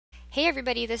Hey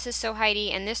everybody, this is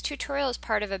Heidi, and this tutorial is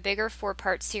part of a bigger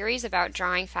 4-part series about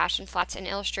drawing fashion flats in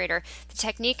Illustrator. The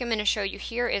technique I'm going to show you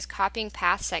here is copying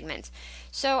path segments.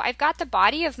 So I've got the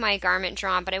body of my garment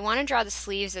drawn, but I want to draw the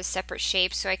sleeves as separate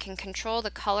shapes so I can control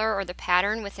the color or the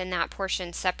pattern within that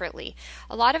portion separately.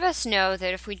 A lot of us know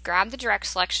that if we grab the direct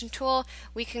selection tool,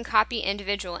 we can copy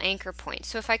individual anchor points.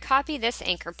 So if I copy this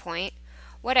anchor point,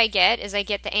 what I get is I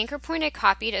get the anchor point I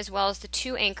copied as well as the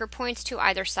 2 anchor points to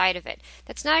either side of it.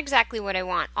 That's not exactly what I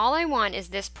want. All I want is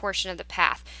this portion of the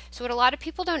path. So what a lot of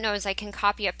people don't know is I can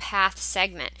copy a path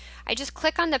segment. I just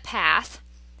click on the path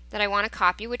that I want to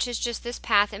copy, which is just this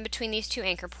path in between these 2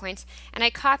 anchor points, and I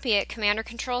copy it, Command or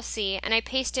Control C, and I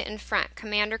paste it in front,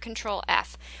 Command or Control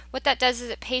F. What that does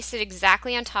is it pastes it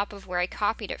exactly on top of where I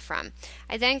copied it from.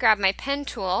 I then grab my pen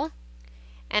tool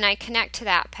and I connect to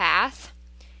that path,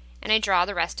 and I draw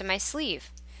the rest of my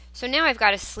sleeve. So now I've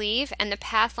got a sleeve and the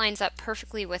path lines up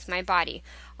perfectly with my body.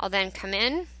 I'll then come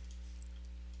in,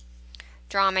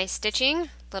 draw my stitching, a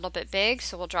little bit big,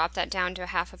 so we'll drop that down to a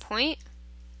 1/2 point.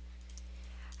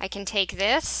 I can take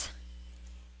this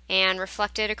and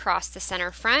reflect it across the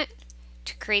center front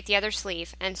to create the other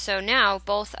sleeve. And so now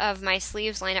both of my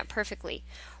sleeves line up perfectly.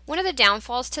 One of the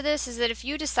downfalls to this is that if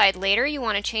you decide later you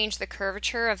want to change the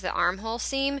curvature of the armhole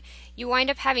seam, you wind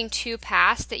up having 2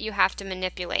 paths that you have to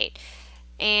manipulate.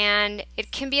 And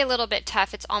it can be a little bit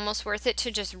tough. It's almost worth it to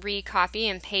just recopy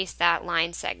and paste that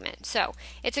line segment. So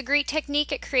it's a great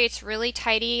technique. It creates really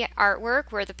tidy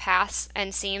artwork where the paths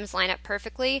and seams line up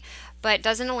perfectly, but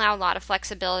doesn't allow a lot of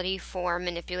flexibility for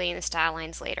manipulating the style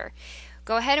lines later.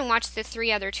 Go ahead and watch the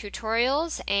 3 other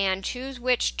tutorials and choose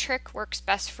which trick works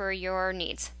best for your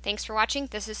needs. Thanks for watching.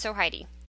 This is Heidi.